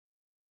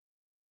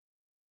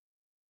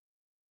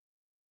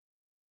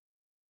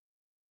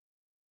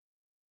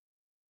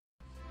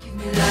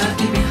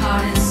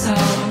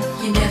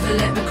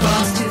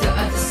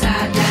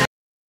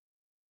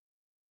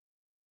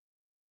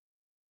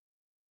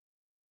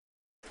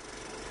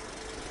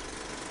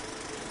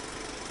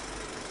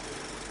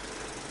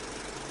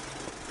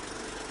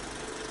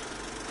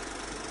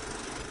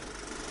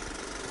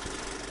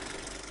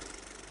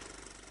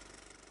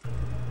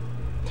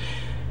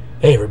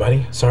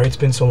everybody. Sorry it's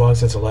been so long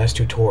since the last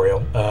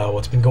tutorial.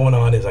 What's been going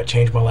on is I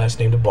changed my last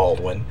name to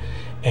Baldwin,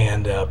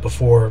 and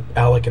before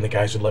Alec and the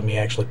guys would let me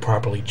actually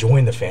properly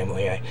join the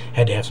family, I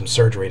had to have some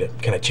surgery to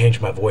kind of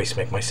change my voice,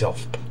 make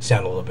myself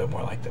sound a little bit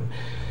more like them.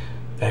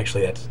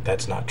 Actually,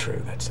 that's not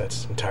true.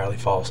 That's entirely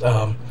false.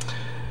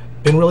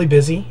 Been really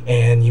busy,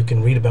 and you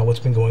can read about what's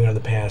been going on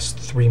the past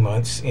 3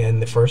 months in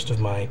the first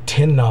of my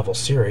 10 novel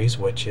series,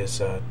 which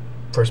is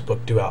first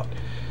book due out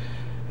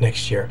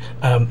next year.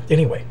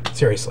 Anyway,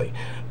 seriously,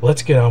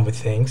 let's get on with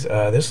things.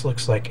 This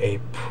looks like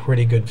a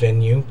pretty good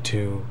venue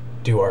to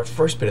do our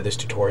first bit of this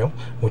tutorial,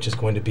 which is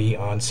going to be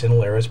on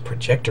Cinelerra's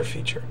Projector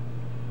feature.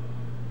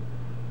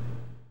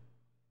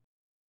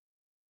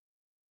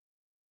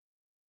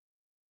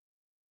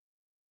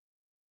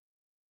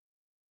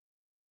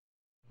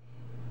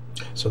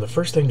 So the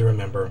first thing to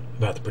remember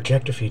about the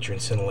Projector feature in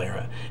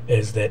Cinelerra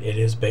is that it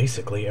is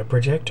basically a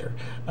projector.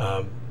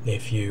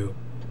 If you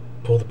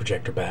pull the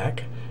projector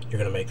back, you're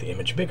going to make the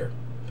image bigger.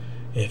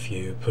 If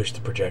you push the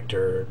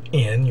projector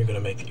in, you're going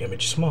to make the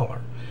image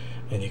smaller.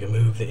 And you can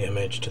move the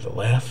image to the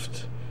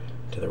left,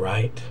 to the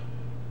right,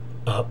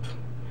 up,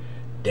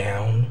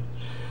 down.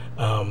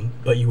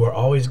 But you are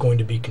always going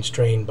to be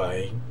constrained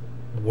by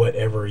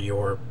whatever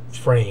your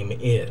frame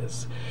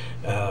is.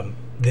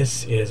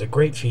 This is a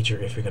great feature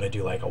if you're going to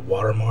do like a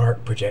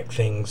watermark, project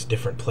things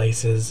different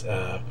places,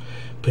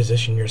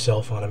 position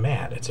yourself on a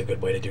mat. It's a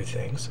good way to do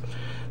things.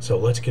 So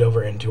let's get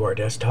over into our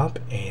desktop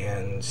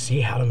and see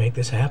how to make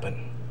this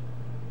happen.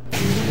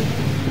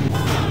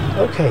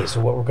 Okay, so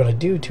what we're going to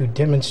do to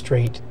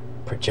demonstrate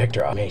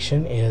projector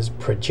automation is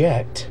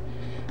project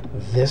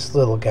this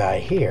little guy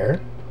here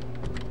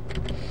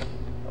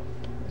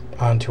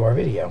onto our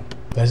video.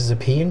 This is a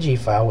PNG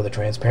file with a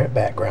transparent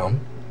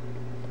background.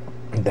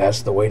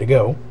 That's the way to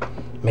go.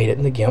 Made it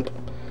in the GIMP.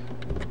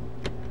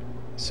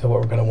 So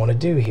what we're going to want to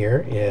do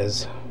here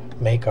is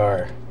make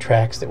our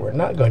tracks that we're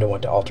not going to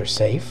want to alter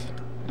safe.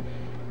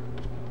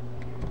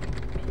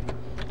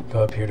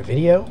 Go up here to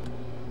video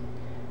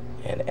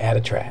and add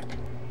a track.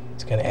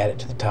 It's going to add it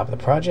to the top of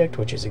the project,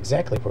 which is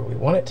exactly where we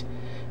want it.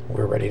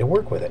 We're ready to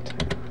work with it.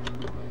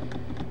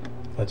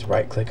 Let's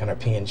right click on our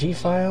PNG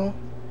file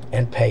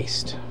and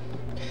paste.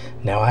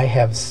 Now I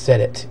have set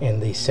it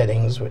in the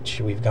settings, which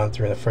we've gone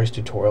through in the first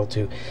tutorial,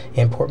 to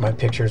import my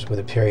pictures with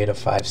a period of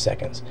 5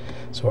 seconds.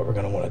 So what we're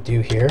going to want to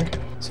do here,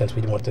 since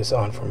we want this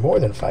on for more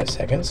than 5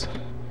 seconds,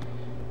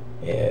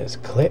 is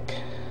click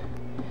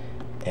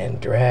and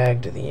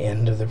drag to the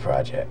end of the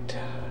project.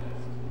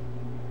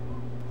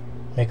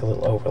 Make a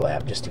little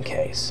overlap just in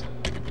case.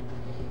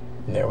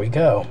 And there we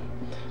go.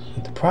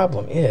 But the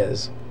problem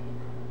is,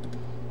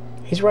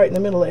 he's right in the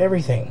middle of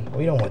everything.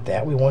 We don't want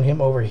that. We want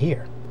him over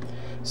here.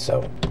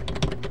 So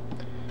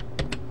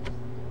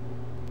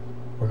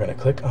we're going to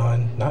click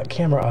on not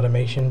camera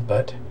automation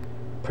but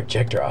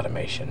projector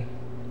automation,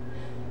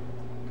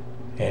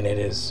 and it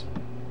is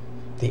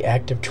the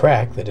active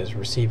track that is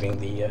receiving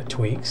the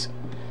tweaks.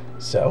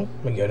 So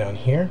we go down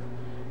here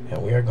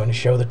and we are going to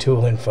show the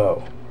tool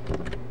info,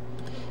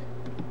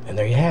 and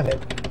there you have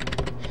it.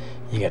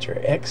 You got your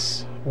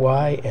X,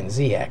 Y, and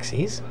Z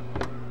axes,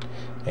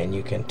 and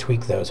you can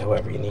tweak those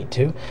however you need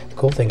to. The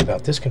cool thing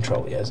about this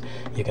control is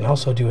you can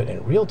also do it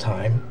in real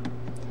time.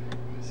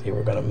 See,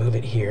 we're going to move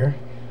it here,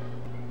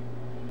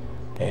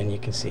 and you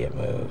can see it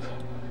move,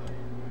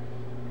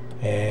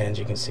 and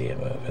you can see it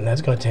move, and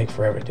that's going to take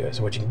forever to do it.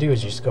 So what you can do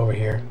is you just go over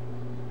here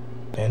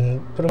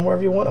and put them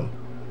wherever you want them.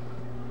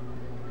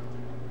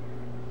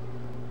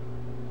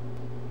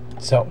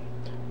 So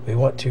we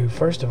want to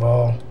first of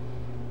all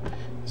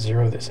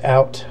zero this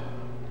out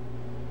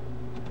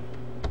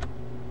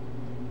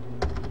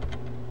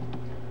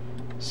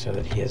so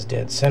that he is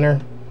dead center,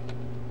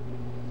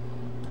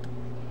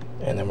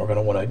 and then we're going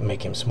to want to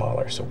make him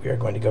smaller. So we are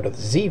going to go to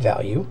the Z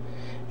value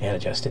and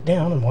adjust it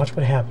down and watch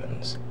what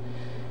happens.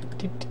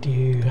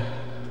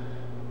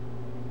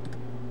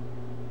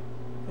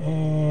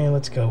 And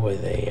let's go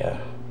with a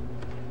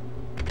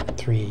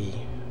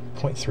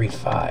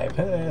 3.35.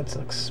 That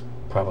looks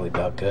probably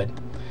about good.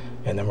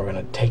 And then we're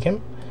going to take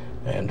him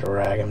and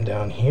drag him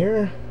down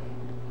here.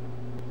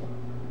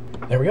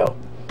 There we go.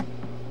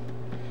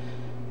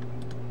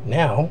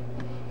 Now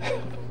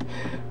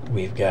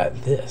we've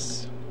got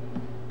this.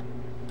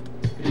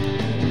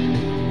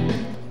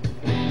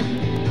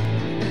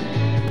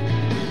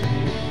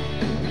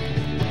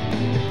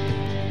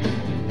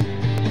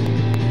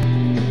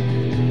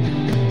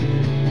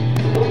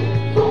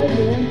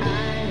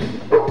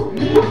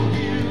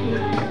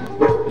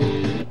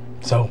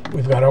 So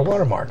we've got our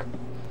watermark.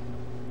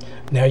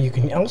 Now you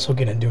can also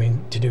get into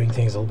doing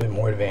things a little bit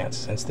more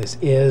advanced. Since this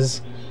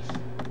is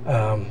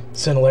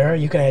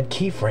Cinelerra, you can add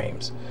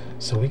keyframes.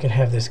 So we can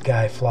have this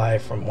guy fly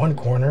from one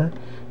corner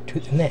to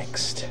the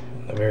next.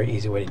 A very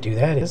easy way to do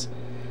that is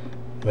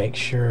make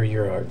sure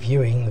you're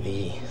viewing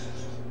the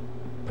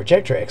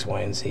projector X,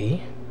 Y, and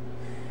Z.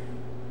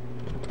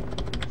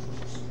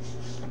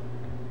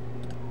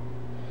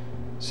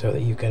 So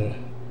that you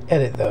can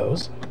edit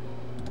those.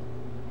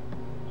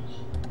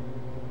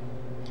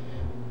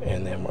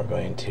 And then we're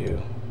going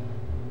to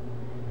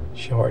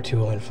show our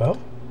tool info.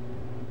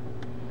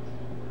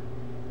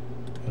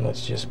 And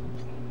let's just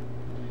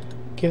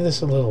give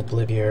this a little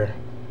blip here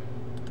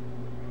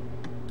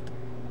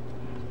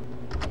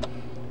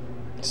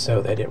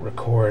so that it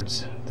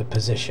records the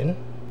position.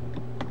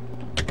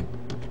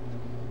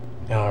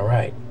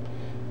 Alright,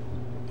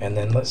 and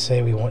then let's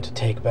say we want to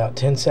take about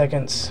 10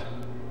 seconds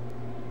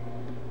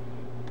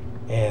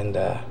and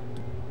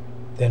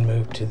then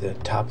move to the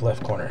top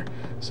left corner.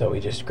 So we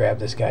just grab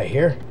this guy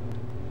here,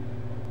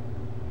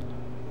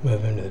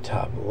 move him to the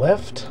top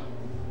left,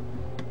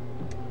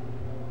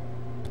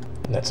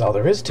 and that's all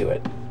there is to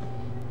it.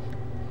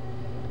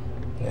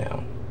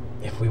 Now,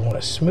 if we want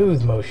a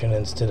smooth motion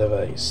instead of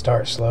a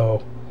start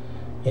slow,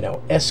 you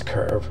know, S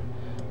curve,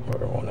 what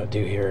we want to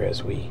do here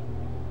is we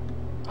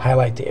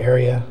highlight the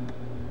area,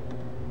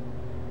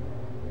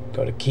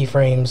 go to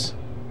Keyframes,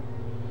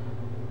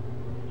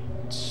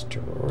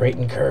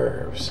 straighten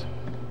curves.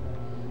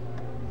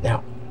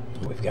 Now,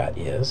 what we've got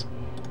is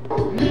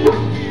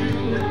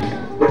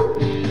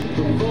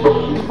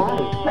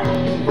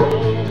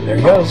there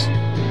he goes.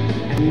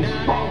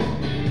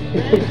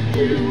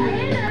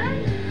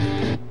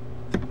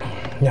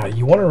 Now,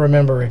 you want to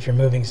remember, if you're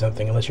moving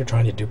something, unless you're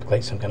trying to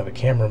duplicate some kind of a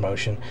camera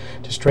motion,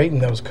 to straighten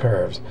those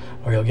curves,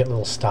 or you'll get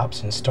little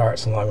stops and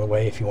starts along the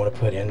way if you want to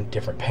put in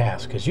different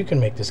paths, because you can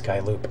make this guy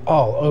loop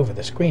all over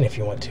the screen if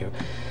you want to.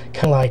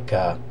 Kind of like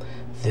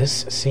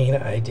this scene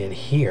I did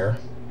here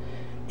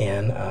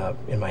in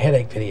my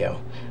headache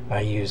video.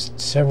 I used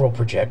several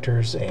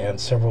projectors and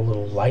several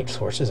little light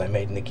sources I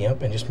made in the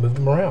GIMP and just moved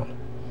them around.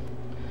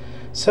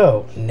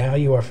 So, now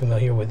you are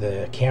familiar with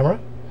the camera.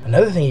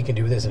 Another thing you can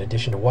do with this, in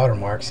addition to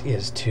watermarks,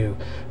 is to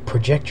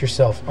project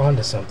yourself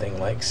onto something.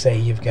 Like, say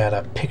you've got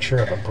a picture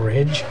of a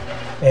bridge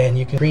and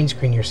you can green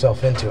screen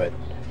yourself into it.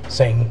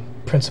 Same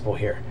principle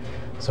here.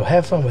 So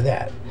have fun with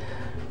that.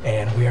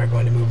 And we are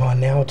going to move on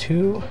now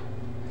to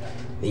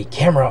the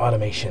camera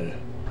automation.